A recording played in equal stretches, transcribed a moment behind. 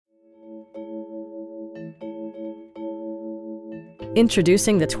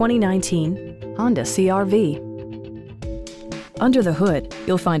Introducing the 2019 Honda CR-V. Under the hood,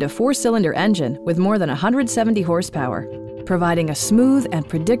 you'll find a 4-cylinder engine with more than 170 horsepower, providing a smooth and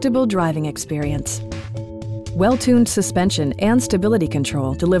predictable driving experience. Well-tuned suspension and stability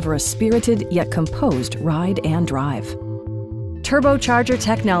control deliver a spirited yet composed ride and drive. Turbocharger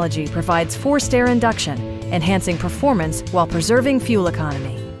technology provides forced air induction, enhancing performance while preserving fuel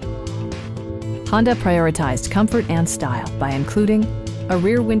economy. Honda prioritized comfort and style by including a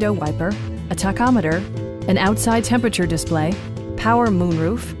rear window wiper, a tachometer, an outside temperature display, power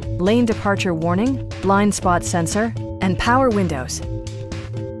moonroof, lane departure warning, blind spot sensor, and power windows.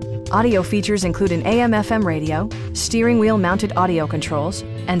 Audio features include an AM/FM radio, steering wheel mounted audio controls,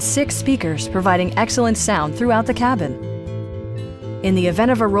 and 6 speakers providing excellent sound throughout the cabin. In the event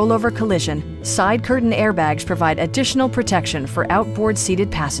of a rollover collision, side curtain airbags provide additional protection for outboard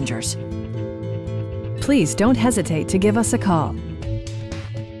seated passengers. Please don't hesitate to give us a call.